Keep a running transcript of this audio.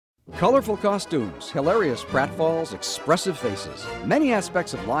Colorful costumes, hilarious pratfalls, expressive faces. Many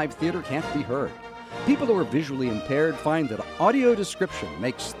aspects of live theater can't be heard. People who are visually impaired find that audio description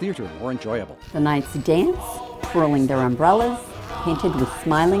makes theater more enjoyable. The Knights dance, twirling their umbrellas, painted with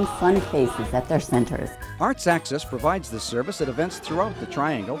smiling, fun faces at their centers. Arts Access provides this service at events throughout the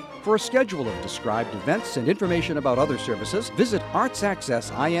Triangle. For a schedule of described events and information about other services, visit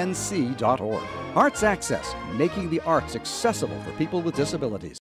artsaccessinc.org. Arts Access, making the arts accessible for people with disabilities.